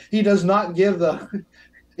mean, he does not give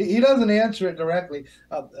he doesn't answer it directly.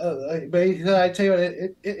 But I tell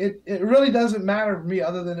you, it really doesn't matter for me,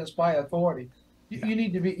 other than it's by authority. You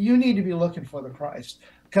need to be looking for the Christ,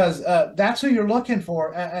 because that's who you're looking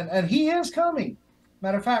for, and he is coming.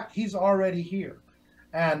 Matter of fact, he's already here,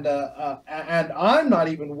 and I'm not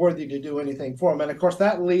even worthy to do anything for him. And of course,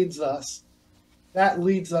 that leads us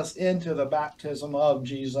into the baptism of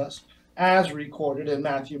Jesus, as recorded in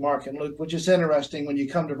Matthew, Mark, and Luke, which is interesting. When you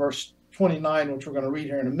come to verse 29, which we're going to read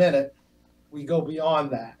here in a minute, we go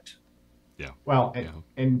beyond that. Yeah. Well, Yeah.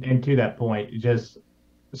 And to that point, just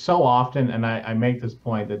so often, and I make this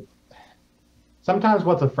point, that sometimes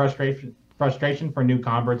what's a frustration for new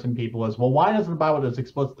converts and people is, well, why doesn't the Bible just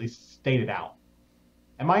explicitly state it out?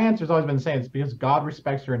 And my answer has always been the same. It's because God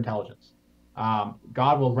respects your intelligence.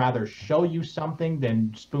 God will rather show you something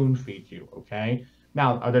than spoon feed you, okay?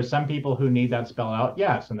 Now, are there some people who need that spelled out?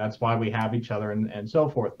 Yes, and that's why we have each other and so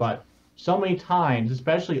forth. But so many times,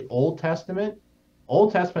 especially Old Testament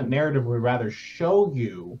narrative would rather show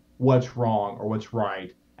you what's wrong or what's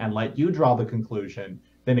right and let you draw the conclusion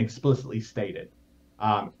than explicitly state it.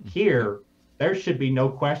 Here, there should be no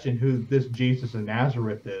question who this Jesus of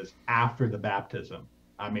Nazareth is after the baptism.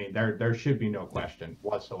 I mean, there should be no question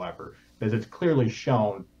whatsoever, because it's clearly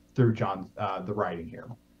shown through John, the writing here.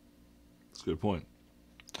 That's a good point.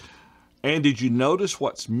 And did you notice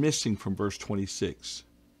what's missing from verse 26?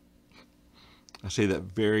 I say that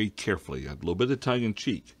very carefully, a little bit of tongue in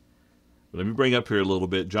cheek. But let me bring up here a little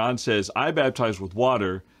bit. John says, I baptize with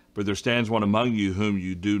water, but there stands one among you whom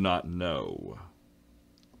you do not know.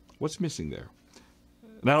 What's missing there?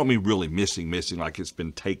 And I don't mean really missing like it's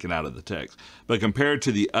been taken out of the text. But compared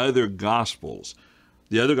to the other Gospels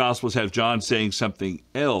have John saying something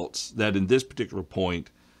else that in this particular point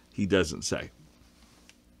he doesn't say.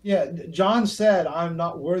 Yeah, John said, I'm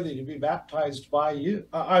not worthy to be baptized by you.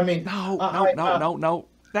 No.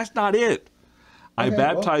 That's not it. I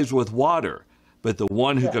baptize with water, but the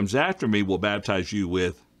one who comes after me will baptize you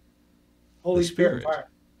with Holy the Spirit. Fire.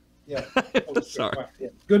 Yeah. Sorry. Fire. Yeah.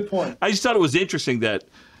 Good point. I just thought it was interesting that,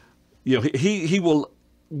 you know, he will,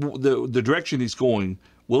 the direction he's going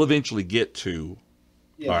will eventually get to,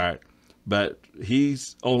 all right, but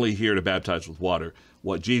he's only here to baptize with water.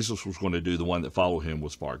 What Jesus was going to do, the one that followed him,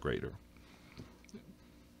 was far greater.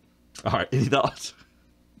 All right, any thoughts?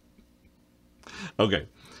 Okay,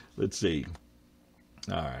 let's see.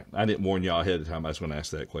 All right, I didn't warn y'all ahead of time I was going to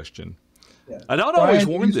ask that question. Yeah. I don't Brian, always you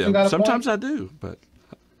warn still them. got a Sometimes point? I do, but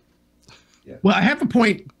Well, I have a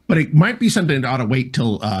point, but it might be something that ought to wait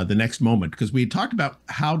till the next moment, because we had talked about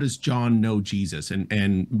how does John know Jesus,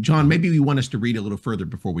 and John, maybe you want us to read a little further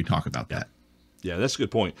before we talk about that. yeah, that's a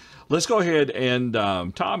good point. Let's go ahead and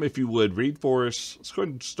Tom, if you would read for us. Let's go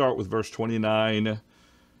ahead and start with verse 29.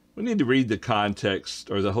 We need to read the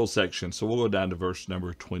context or the whole section, so we'll go down to verse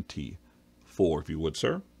number 24, if you would,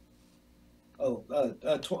 sir. Oh,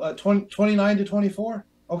 29 to 24?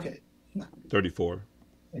 Okay. 34.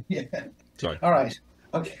 Yeah. Sorry. All right.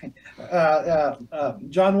 Okay.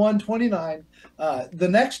 John 1:29. The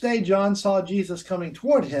next day, John saw Jesus coming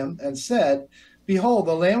toward him and said, "Behold,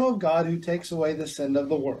 the Lamb of God who takes away the sin of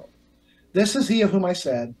the world. This is he of whom I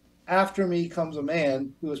said, after me comes a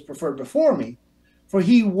man who is preferred before me, for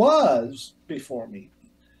he was before me.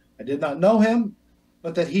 I did not know him,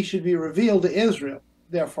 but that he should be revealed to Israel.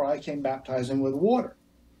 Therefore I came baptizing with water."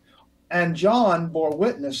 And John bore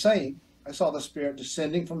witness, saying, "I saw the Spirit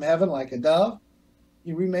descending from heaven like a dove.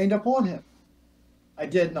 He remained upon him. I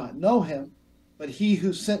did not know him, but he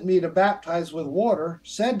who sent me to baptize with water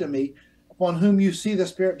said to me, upon whom you see the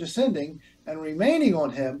Spirit descending and remaining on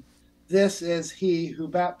him, this is he who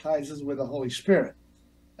baptizes with the Holy Spirit.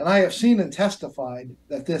 And I have seen and testified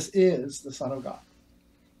that this is the Son of God."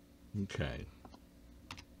 Okay.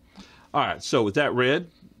 All right, so with that read,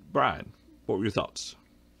 Brian, what were your thoughts?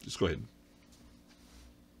 Just go ahead.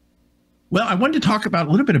 Well, I wanted to talk about a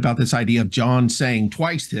little bit about this idea of John saying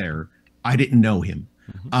twice there, "I didn't know him,"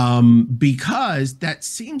 because that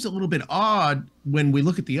seems a little bit odd when we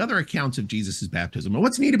look at the other accounts of Jesus's baptism. And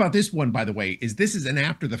what's neat about this one, by the way, is this is an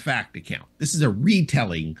after-the-fact account. This is a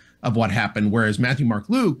retelling of what happened, whereas Matthew, Mark,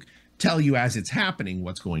 Luke tell you as it's happening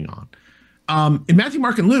what's going on. In Matthew,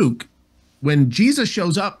 Mark, and Luke, when Jesus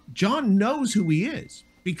shows up, John knows who he is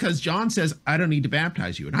because John says, "I don't need to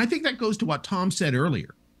baptize you." And I think that goes to what Tom said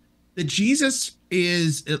earlier, that Jesus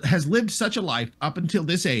has lived such a life up until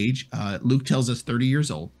this age. Luke tells us 30 years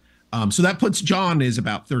old. So that puts John is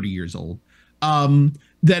about 30 years old.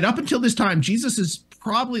 That up until this time, Jesus has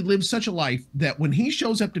probably lived such a life that when he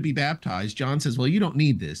shows up to be baptized, John says, "Well, you don't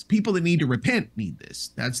need this. People that need to repent need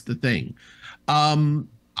this." That's the thing.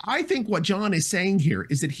 I think what John is saying here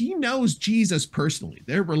is that he knows Jesus personally.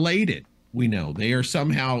 They're related. We know they are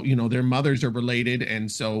somehow, their mothers are related. And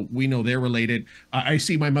so we know they're related. I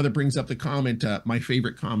see my mother brings up the comment, my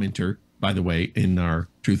favorite commenter, by the way, in our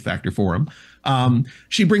Truth Factor forum.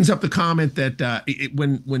 She brings up the comment that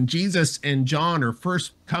when Jesus and John are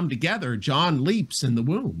first come together, John leaps in the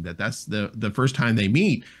womb, that's the first time they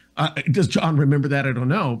meet. Does John remember that? I don't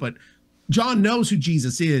know. But John knows who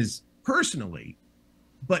Jesus is personally.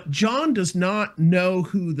 But John does not know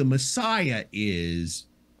who the Messiah is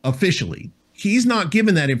officially. He's not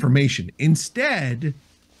given that information. Instead,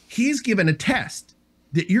 he's given a test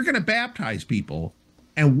that you're going to baptize people,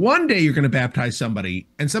 and one day you're going to baptize somebody,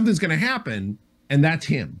 and something's going to happen, and that's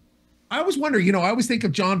him. I always wonder, I always think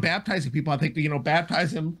of John baptizing people. I think,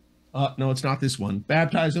 baptize him. No, it's not this one.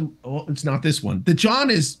 Baptize him. Oh, it's not this one. That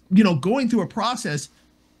John is, going through a process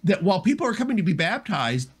that while people are coming to be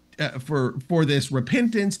baptized, for this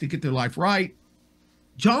repentance to get their life right,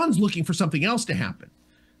 John's looking for something else to happen.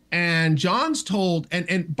 And John's told,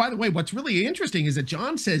 and by the way, what's really interesting is that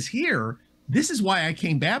John says here, "This is why I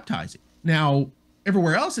came baptizing." Now,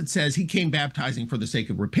 everywhere else it says he came baptizing for the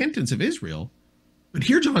sake of repentance of Israel. But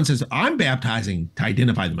here John says, "I'm baptizing to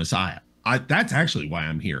identify the Messiah. That's actually why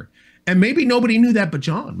I'm here." And maybe nobody knew that but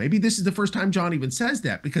John. Maybe this is the first time John even says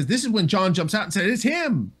that, because this is when John jumps out and says, "It's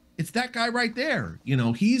him. It's that guy right there.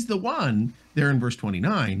 He's the one," there in verse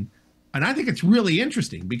 29. And I think it's really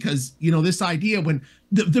interesting because, this idea when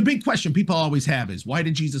the big question people always have is, why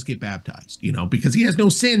did Jesus get baptized? Because he has no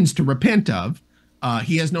sins to repent of.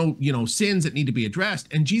 He has no, sins that need to be addressed.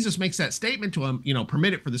 And Jesus makes that statement to him,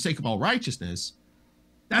 permit it for the sake of all righteousness.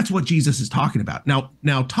 That's what Jesus is talking about.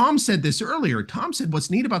 Now, Tom said this earlier. Tom said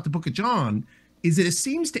what's neat about the book of John is that it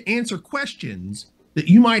seems to answer questions that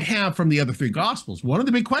you might have from the other three gospels. One of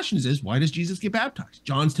the big questions is, why does Jesus get baptized?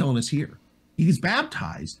 John's telling us here. He gets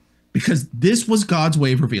baptized because this was God's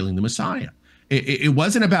way of revealing the Messiah. It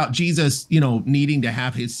wasn't about Jesus, needing to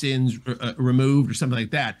have his sins removed or something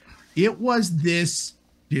like that. It was this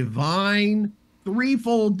divine,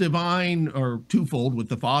 threefold divine, or twofold with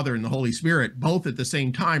the Father and the Holy Spirit, both at the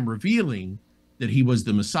same time revealing that he was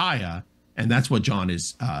the Messiah. And that's what John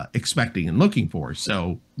is expecting and looking for.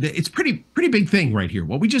 So it's pretty big thing right here.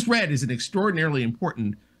 What we just read is an extraordinarily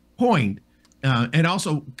important point, and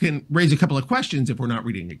also can raise a couple of questions if we're not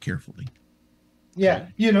reading it carefully. Yeah,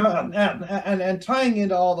 and tying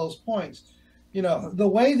into all those points, the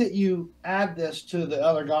way that you add this to the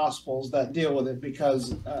other gospels that deal with it,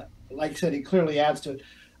 because like I said, he clearly adds to it.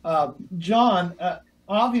 John,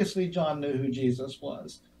 obviously, John knew who Jesus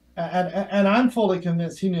was, and I'm fully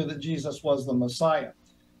convinced he knew that Jesus was the Messiah.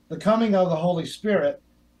 The coming of the Holy Spirit,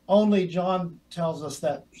 only John tells us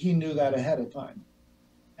that he knew that ahead of time.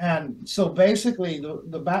 And so basically,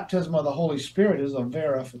 the baptism of the Holy Spirit is a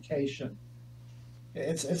verification.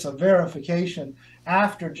 It's a verification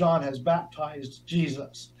after John has baptized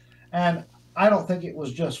Jesus. And I don't think it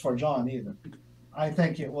was just for John either. I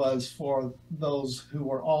think it was for those who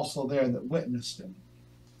were also there that witnessed him.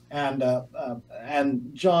 And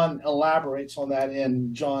John elaborates on that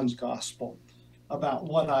in John's gospel about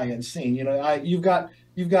what I had seen. You've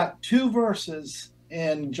got two verses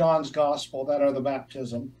in John's gospel that are the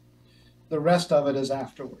baptism. The rest of it is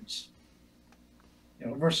afterwards.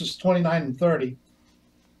 Verses 29 and 30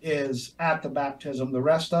 is at the baptism. The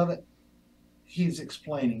rest of it, he's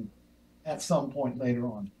explaining at some point later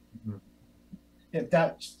on. Mm-hmm. If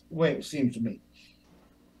that's the way it seems to me.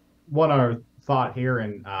 One other thought here,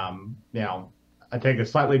 and I take a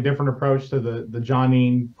slightly different approach to the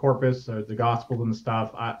Johannine corpus or the Gospels and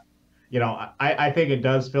stuff. I think it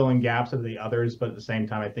does fill in gaps of the others, but at the same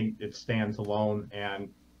time, I think it stands alone. And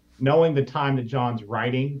knowing the time that John's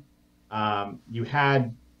writing, you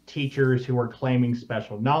had teachers who were claiming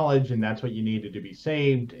special knowledge, and that's what you needed to be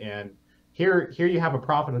saved. And here you have a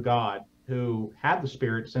prophet of God who had the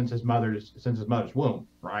Spirit since his mother's womb,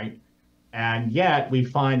 right? And yet we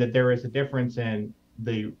find that there is a difference in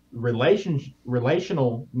the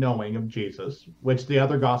relational knowing of Jesus, which the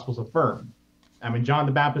other Gospels affirm. I mean, John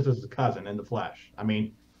the Baptist is a cousin in the flesh. I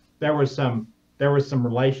mean, there was some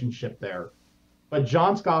relationship there, but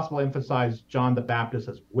John's Gospel emphasized John the Baptist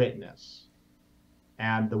as witness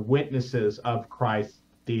and the witnesses of Christ's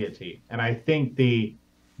deity. And I think the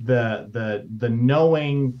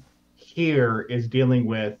knowing here is dealing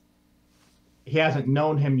with, he hasn't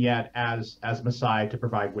known him yet as Messiah to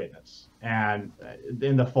provide witness, and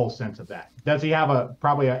in the full sense of that. Does he have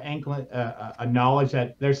probably a knowledge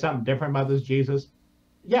that there's something different about this Jesus?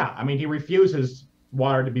 Yeah, I mean, he refuses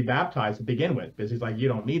water to be baptized to begin with because he's like, you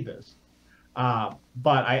don't need this. But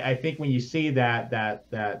I think when you see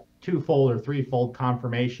that twofold or threefold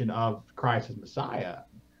confirmation of Christ as Messiah,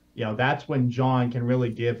 that's when John can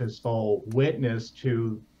really give his full witness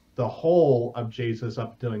to the whole of Jesus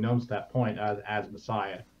up until he knows that point as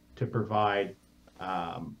Messiah to provide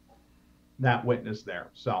that witness there.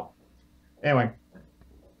 So anyway,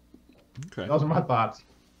 okay, those are my thoughts.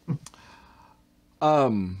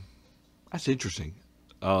 That's interesting.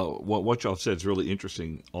 What y'all said is really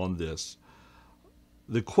interesting on this.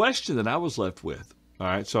 The question that I was left with, all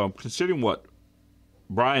right, so I'm considering what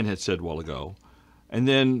Brian had said a while ago, and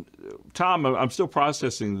then Tom, I'm still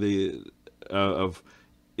processing of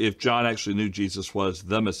if John actually knew Jesus was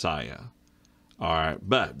the Messiah. All right,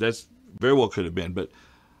 but that's very well could have been. But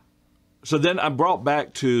so then I'm brought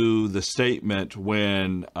back to the statement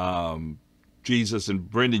when Jesus, and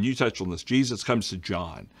Brendan, you touched on this, Jesus comes to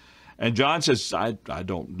John, and John says, I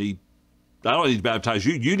don't need to baptize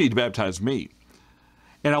you. You need to baptize me.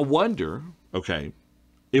 And I wonder, okay,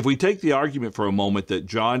 if we take the argument for a moment that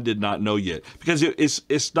John did not know yet, because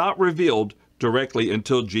it's not revealed directly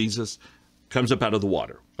until Jesus comes up out of the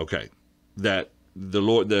water, okay, that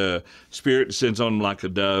the Spirit descends on him like a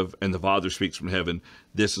dove, and the Father speaks from heaven,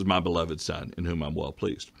 this is my beloved Son, in whom I'm well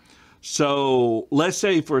pleased. So let's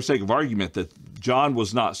say, for the sake of argument, that John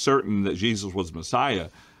was not certain that Jesus was Messiah,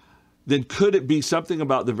 then could it be something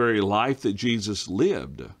about the very life that Jesus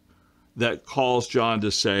lived that caused John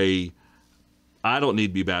to say, I don't need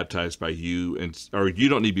to be baptized by you, or you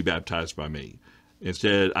don't need to be baptized by me.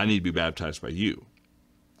 Instead, I need to be baptized by you.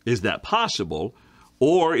 Is that possible?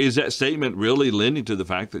 Or is that statement really lending to the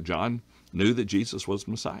fact that John knew that Jesus was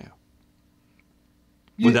Messiah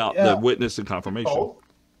without the witness and confirmation? Both.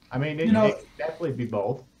 I mean, it could definitely be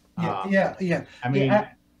both. Yeah. I mean,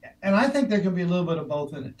 and I think there can be a little bit of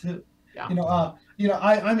both in it too. Yeah.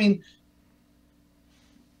 I mean,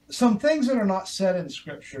 some things that are not said in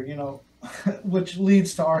Scripture, which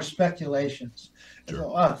leads to our speculations.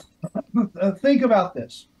 Sure. So, think about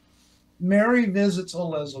this. Mary visits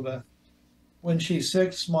Elizabeth when she's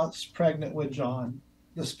 6 months pregnant with John.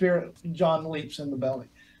 John leaps in the belly.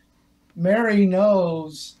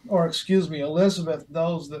 Elizabeth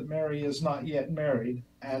knows that Mary is not yet married,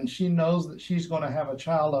 and she knows that she's going to have a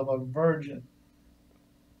child of a virgin.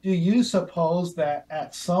 Do you suppose that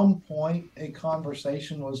at some point a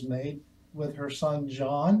conversation was made with her son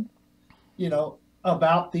John,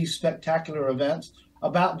 about these spectacular events?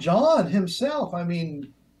 about John himself. I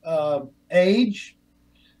mean, age,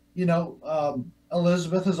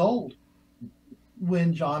 Elizabeth is old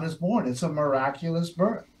when John is born. It's a miraculous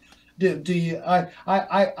birth. Do you?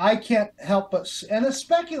 I can't help but, and it's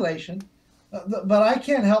speculation, but I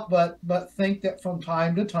can't help but think that from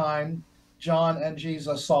time to time, John and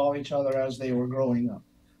Jesus saw each other as they were growing up.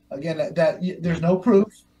 Again, that there's no proof.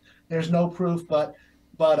 There's no proof, but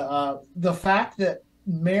the fact that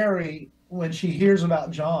Mary, when she hears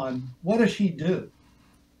about John, what does she do?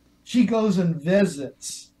 She goes and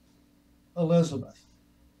visits Elizabeth.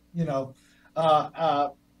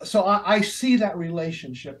 So I see that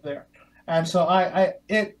relationship there, and so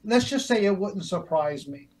let's just say it wouldn't surprise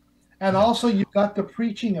me. And also, you've got the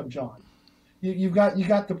preaching of John. You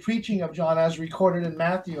got the preaching of John as recorded in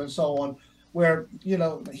Matthew and so on, where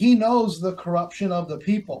he knows the corruption of the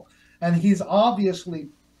people, and he's obviously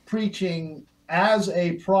preaching as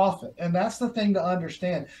a prophet. And that's the thing to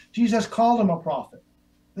understand. Jesus called him a prophet.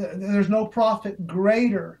 There's no prophet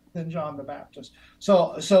greater than John the Baptist.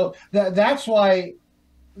 So that's why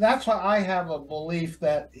I have a belief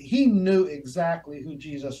that he knew exactly who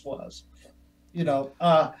Jesus was.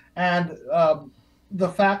 And the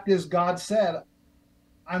fact is, God said,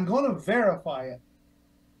 I'm going to verify it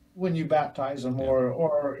when you baptize him,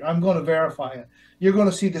 or I'm going to verify it. You're going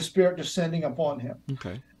to see the Spirit descending upon him.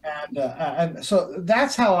 Okay. And so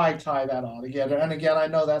that's how I tie that all together. And again, I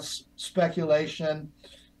know that's speculation.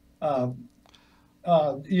 Take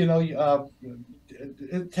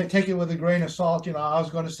it with a grain of salt. I was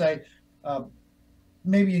going to say,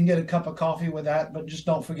 maybe you can get a cup of coffee with that, but just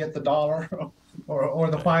don't forget the $1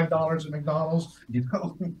 or the $5 at McDonald's.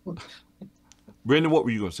 Brendan, what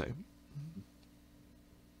were you going to say?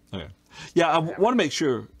 Okay. Yeah, I want to make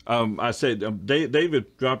sure. I said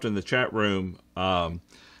David dropped in the chat room.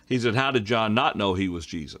 He said, "How did John not know he was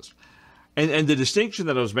Jesus?" And the distinction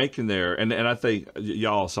that I was making there, and I think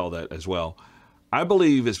y'all saw that as well. I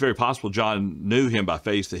believe it's very possible John knew him by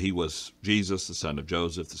faith, that he was Jesus, the son of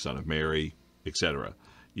Joseph, the son of Mary, etc.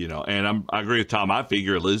 And I agree with Tom. I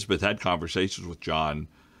figure Elizabeth had conversations with John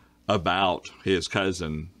about his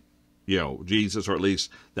cousin, Jesus, or at least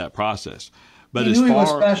that process. But he knew he was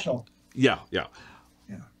special. Yeah.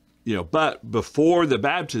 But before the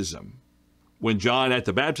baptism, when at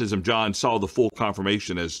the baptism, John saw the full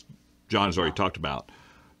confirmation, as John's already talked about.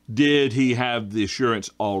 Did he have the assurance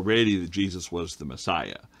already that Jesus was the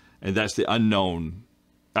Messiah? And that's the unknown,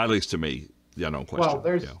 at least to me, the unknown question.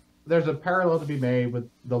 Well, there's a parallel to be made with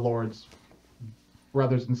the Lord's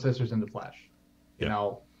brothers and sisters in the flesh.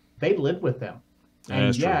 They lived with them.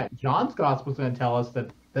 And yet, John's gospel is going to tell us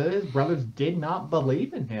that his brothers did not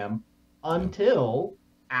believe in him until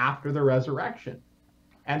after the resurrection.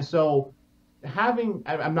 And so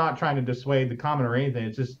I'm not trying to dissuade the comment or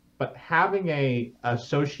anything, but having a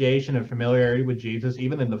association of familiarity with Jesus,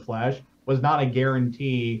 even in the flesh, was not a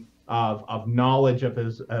guarantee of knowledge of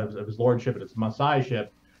his lordship and his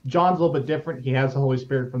messiahship. John's a little bit different. He has the Holy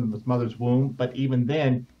Spirit from his mother's womb, but even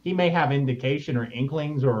then, he may have indication or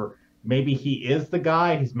inklings, or maybe he is the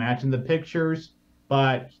guy. He's matching the pictures.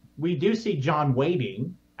 But we do see John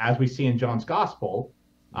waiting, as we see in John's gospel,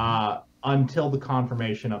 until the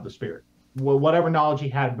confirmation of the Spirit. Whatever knowledge he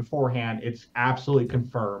had beforehand, it's absolutely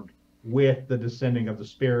confirmed with the descending of the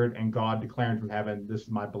Spirit and God declaring from heaven, "This is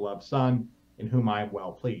my beloved Son, in whom I am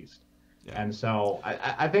well pleased." Yeah. And so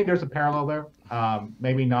I think there's a parallel there.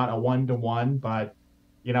 Maybe not a one-to-one, but,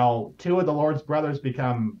 two of the Lord's brothers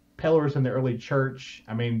become pillars in the early church.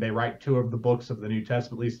 I mean, they write 2 of the books of the New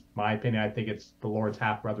Testament, at least in my opinion. I think it's the Lord's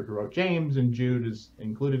half-brother who wrote James, and Jude is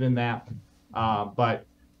included in that. But,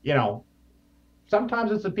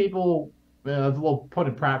 sometimes it's the people, a little put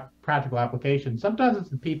in practical application, sometimes it's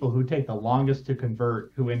the people who take the longest to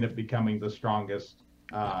convert who end up becoming the strongest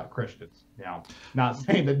Christians. Not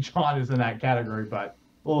saying that John is in that category, but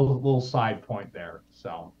a little side point there.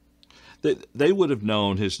 So they would have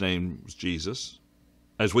known his name was Jesus,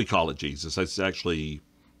 as we call it Jesus. That's actually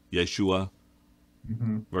Yeshua,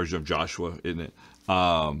 version of Joshua, isn't it?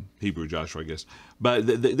 Hebrew Joshua, I guess. But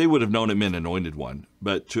they would have known it meant anointed one.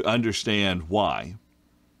 But to understand why,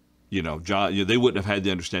 John, they wouldn't have had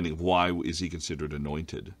the understanding of why is he considered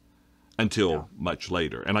anointed until much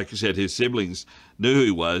later. And like you said, his siblings knew who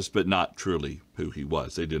he was, but not truly who he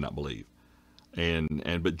was. They did not believe.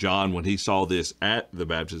 But John, when he saw this at the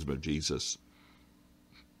baptism of Jesus,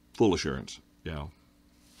 full assurance. Yeah.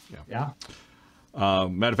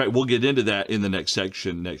 Matter of fact, we'll get into that in the next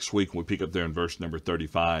section next week when we pick up there in verse number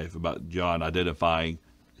 35 about John identifying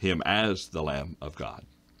him as the Lamb of God.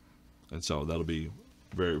 And so that'll be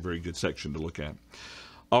a very, very good section to look at.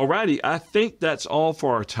 All righty, I think that's all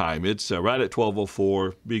for our time. It's right at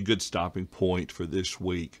 12:04. Be a good stopping point for this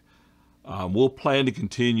week. We'll plan to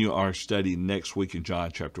continue our study next week in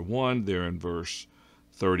John chapter 1, there in verse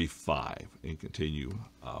 35, and continue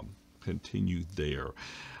there.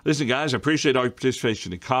 Listen, guys, I appreciate all your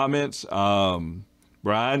participation and comments.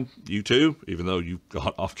 Brian, you too, even though you've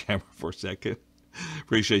gone off camera for a second.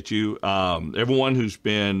 Appreciate you. Everyone who's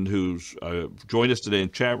joined us today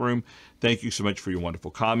in chat room, thank you so much for your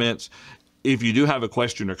wonderful comments. If you do have a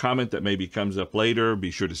question or comment that maybe comes up later,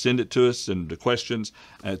 be sure to send it to us. Send the questions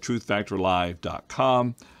at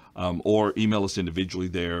truthfactorlive.com or email us individually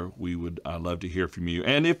there. We would love to hear from you.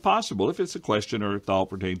 And if possible, if it's a question or a thought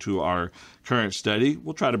pertaining to our current study,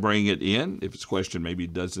 we'll try to bring it in. If it's a question maybe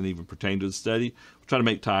doesn't even pertain to the study, we'll try to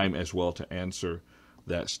make time as well to answer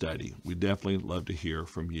that study. We definitely love to hear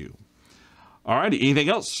from you. All righty, anything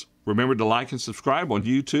else? Remember to like and subscribe on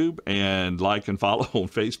YouTube and like and follow on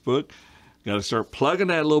Facebook. Got to start plugging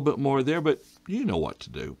that a little bit more there, but you know what to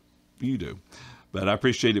do. You do. But I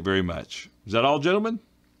appreciate it very much. Is that all, gentlemen?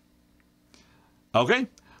 Okay.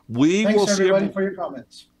 Thanks, everybody, for your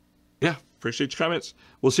comments. Yeah, appreciate your comments.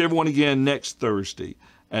 We'll see everyone again next Thursday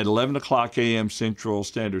at 11 o'clock a.m. Central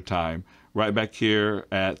Standard Time, right back here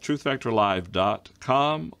at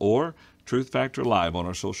truthfactorlive.com or Truth Factor Live on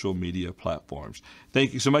our social media platforms.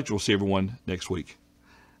 Thank you so much. We'll see everyone next week.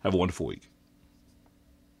 Have a wonderful week.